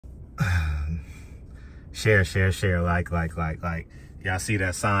Share, share, share, like. Y'all see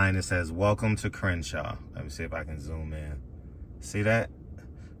that sign? It says, welcome to Crenshaw. Let me see if I can zoom in. See that?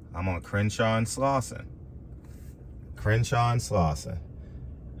 I'm on Crenshaw and Slauson. Crenshaw and Slauson,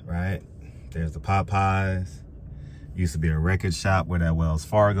 right? There's the Popeyes. Used to be a record shop where that Wells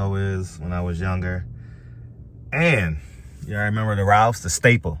Fargo is when I was younger. And you remember the Ralph's, the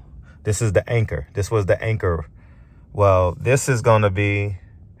staple. This is the anchor. This was the anchor. Well, this is going to be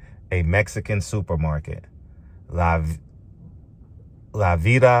a Mexican supermarket. La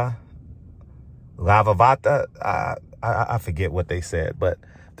Vivata. I forget what they said. But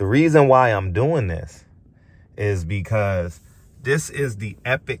the reason why I'm doing this is because this is the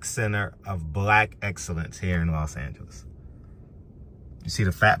epic center of black excellence here in Los Angeles. You see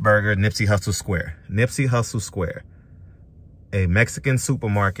the Fat Burger, Nipsey Hussle Square. Nipsey Hussle Square. A Mexican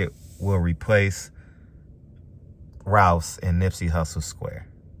supermarket will replace Ralph's in Nipsey Hussle Square.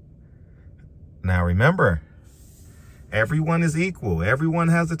 Now remember, everyone is equal. Everyone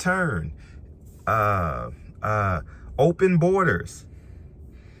has a turn. Open borders.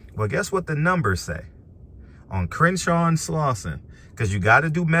 Well, guess what the numbers say? On Crenshaw and Slauson, because you got to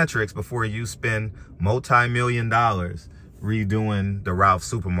do metrics before you spend multi-million dollars redoing the Ralph's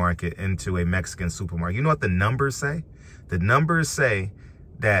supermarket into a Mexican supermarket. You know what the numbers say? The numbers say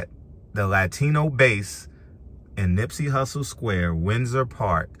that the Latino base in Nipsey Hussle Square, Windsor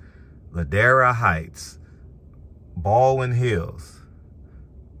Park, Ladera Heights, Baldwin Hills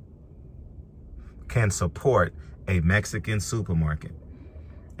can support a Mexican supermarket.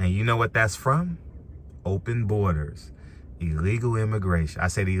 And you know what that's from? Open borders, illegal immigration. I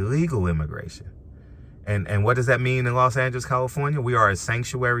said illegal immigration. And what does that mean in Los Angeles, California? We are a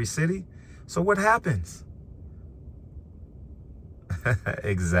sanctuary city. So what happens?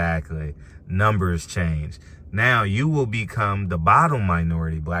 Exactly. Numbers change. Now you will become the bottom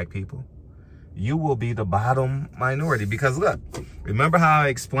minority, black people. You will be the bottom minority because look, remember how I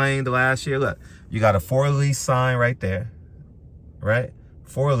explained last year? Look, you got a for lease sign right there, right?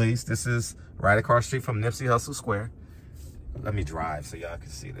 For lease. This is right across the street from Nipsey Hussle Square. Let me drive so y'all can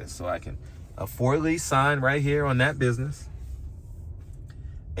see this. So I can, a for lease sign right here on that business.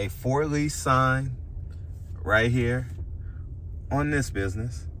 A for lease sign right here on this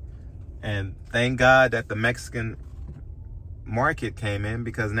business. And thank God that the Mexican market came in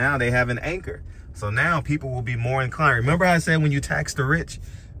because now they have an anchor. So now people will be more inclined. Remember how I said when you tax the rich?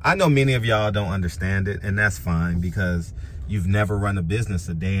 I know many of y'all don't understand it, and that's fine because you've never run a business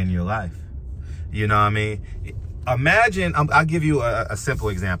a day in your life. You know what I mean? Imagine, I'll give you a simple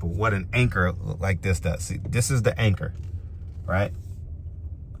example, what an anchor like this does. See, this is the anchor, right?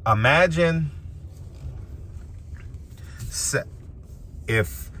 Imagine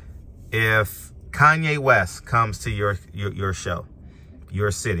if Kanye West comes to your show,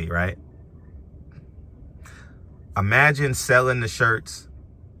 your city, right? Imagine selling the shirts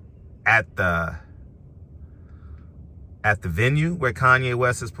at the venue where Kanye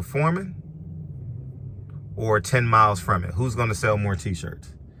West is performing, or 10 miles from it. Who's going to sell more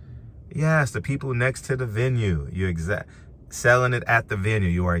t-shirts? Yes, the people next to the venue. Selling it at the venue.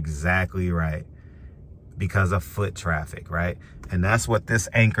 You are exactly right. Because of foot traffic, right? And that's what this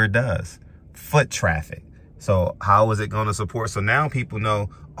anchor does. Foot traffic. So how is it going to support? So now people know,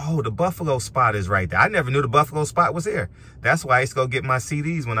 oh, the Buffalo spot is right there. I never knew the Buffalo spot was here. That's why I used to go get my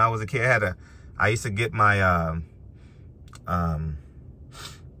CDs when I was a kid. I used to get my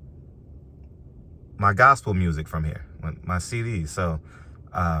my gospel music from here, my CDs. So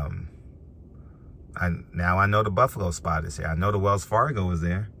now I know the Buffalo spot is here. I know the Wells Fargo is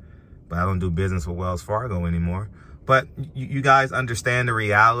there, but I don't do business with Wells Fargo anymore. But you guys understand the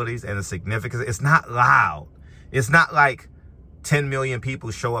realities and the significance. It's not loud. It's not like 10 million people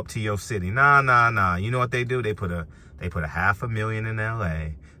show up to your city. Nah. You know what they do? They put a 500,000 in LA.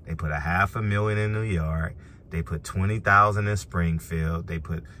 They put 500,000 in New York. They put 20,000 in Springfield. They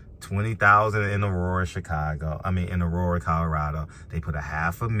put 20,000 in Aurora, Colorado. They put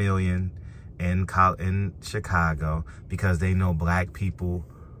 500,000 in Chicago because they know black people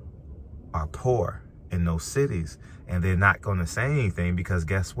are poor in those cities, and they're not going to say anything because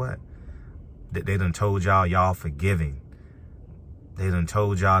guess what? They done told y'all forgiving. They done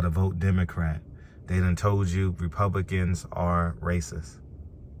told y'all to vote Democrat. They done told you Republicans are racist.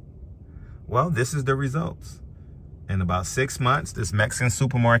 Well, this is the results. In about 6 months, this Mexican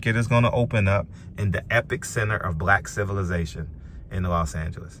supermarket is going to open up in the epic center of black civilization in Los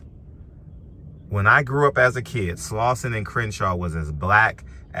Angeles. When I grew up as a kid, Slauson and Crenshaw was as black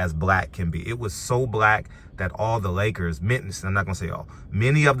can be. It was so black that all the Lakers, I'm not going to say all,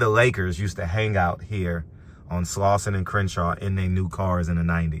 many of the Lakers used to hang out here on Slauson and Crenshaw in their new cars in the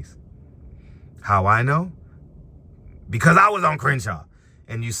 90s. How I know? Because I was on Crenshaw.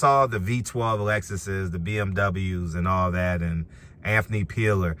 And you saw the V12 Lexuses, the BMWs and all that. And Anthony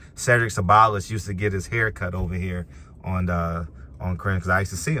Peeler, Cedric Sabalas used to get his hair cut over here on Crenshaw because I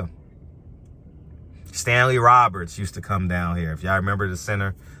used to see him. Stanley Roberts used to come down here. If y'all remember the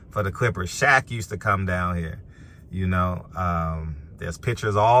center for the Clippers, Shaq used to come down here. You know, there's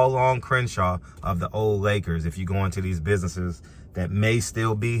pictures all on Crenshaw of the old Lakers. If you go into these businesses that may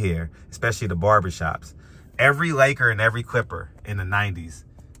still be here, especially the barbershops. Every Laker and every Clipper in the 90s,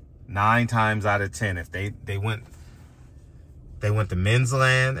 9 times out of 10, if they went to Men's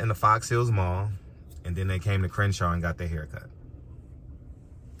Land and the Fox Hills Mall, and then they came to Crenshaw and got their haircut.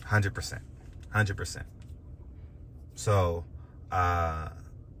 100%. 100%. So,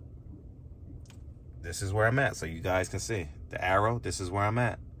 this is where I'm at. So you guys can see the arrow. This is where I'm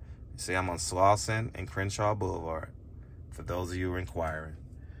at. See, I'm on Slauson and Crenshaw Boulevard, for those of you who are inquiring.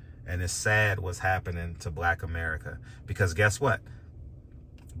 And it's sad what's happening to Black America. Because guess what?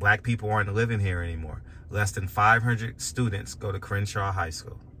 Black people aren't living here anymore. Less than 500 students go to Crenshaw High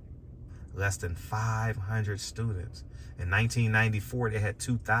School. Less than 500 students. In 1994, they had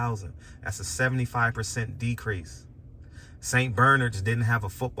 2,000. That's a 75% decrease. St. Bernard's didn't have a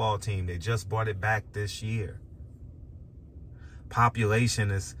football team. They just brought it back this year. Population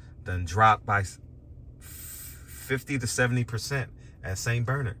is done dropped by 50 to 70% at St.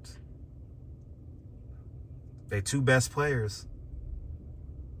 Bernard's. They 2 best players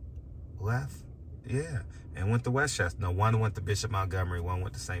left. Yeah. And went to Westchester. No, one went to Bishop Montgomery, one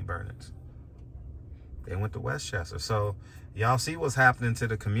went to St. Bernard's. They went to Westchester. So y'all see what's happening to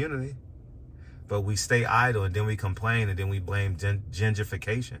the community. But we stay idle and then we complain and then we blame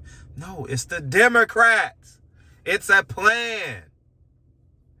gentrification. No, it's the Democrats. It's a plan.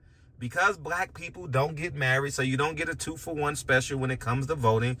 Because Black people don't get married, so you don't get a 2-for-1 special when it comes to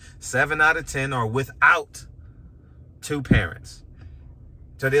voting. 7 out of 10 are without 2 parents.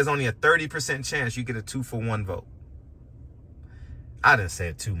 So there's only a 30% chance you get a 2-for-1 vote. I done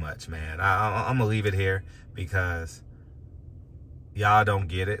said too much, man. I'm going to leave it here because y'all don't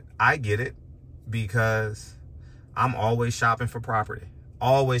get it. I get it because I'm always shopping for property.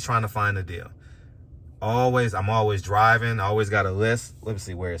 Always trying to find a deal. I'm always driving. I always got a list. Let me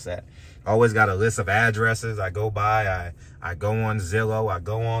see where it's at. I always got a list of addresses. I go by. I go on Zillow. I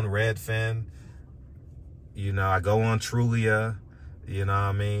go on Redfin. You know, I go on Trulia. You know what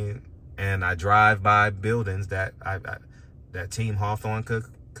I mean? And I drive by buildings that that Team Hawthorne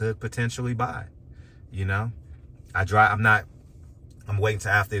could potentially buy. You know, I'm waiting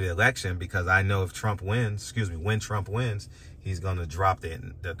till after the election because I know if Trump wins, when Trump wins, he's going to drop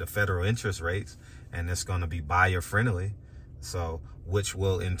the federal interest rates. And it's going to be buyer friendly. So, which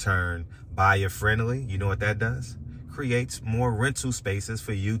will in turn buyer friendly. You know what that does? Creates more rental spaces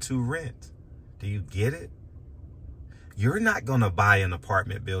for you to rent. Do you get it? You're not going to buy an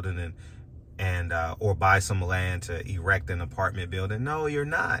apartment building and or buy some land to erect an apartment building. No, you're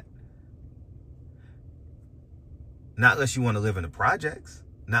not. Not unless you want to live in the projects.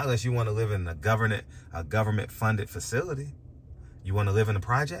 Not unless you want to live in a government funded facility. You want to live in the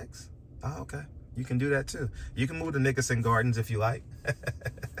projects? Oh, okay. You can do that too. You can move to Nickerson Gardens if you like.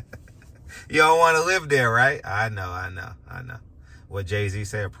 You don't want to live there, right? I know. What Jay-Z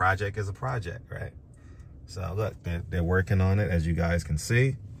said, a project is a project, right? So look, they're working on it, as you guys can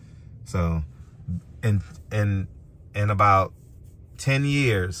see. So in about 10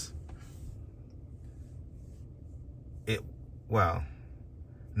 years,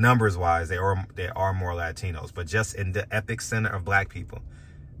 numbers wise, there are more Latinos, but just in the epic center of Black people,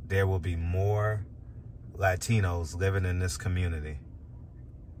 there will be more Latinos living in this community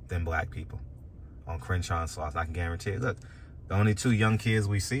than Black people on Crenshaw and Slauson. I can guarantee it. Look, the only 2 young kids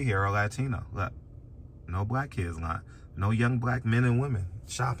we see here are Latino. Look, no Black kids, no young Black men and women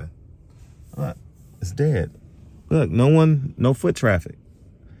shopping. Look, it's dead. Look, no foot traffic.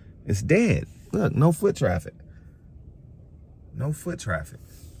 It's dead. Look, no foot traffic. No foot traffic.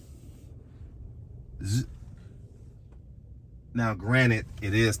 Now, granted,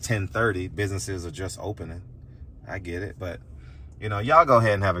 it is 10:30. Businesses are just opening. I get it. But, you know, y'all go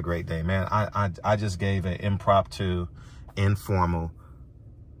ahead and have a great day, man. I just gave an impromptu, informal,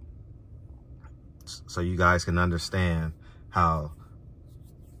 so you guys can understand how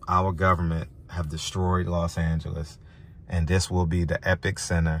our government have destroyed Los Angeles. And this will be the epic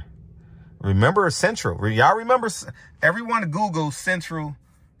center. Remember Central. Y'all remember? Everyone Google Central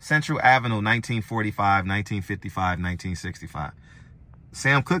Avenue, 1945, 1955, 1965.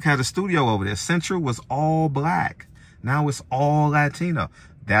 Sam Cooke had a studio over there. Central was all Black. Now it's all Latino.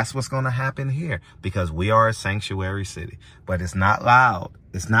 That's what's going to happen here because we are a sanctuary city. But it's not loud.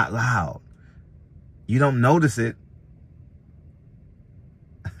 It's not loud. You don't notice it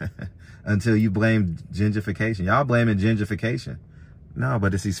until you blame gentrification. Y'all blaming gentrification. No,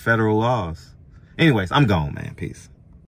 but it's these federal laws. Anyways, I'm gone, man. Peace.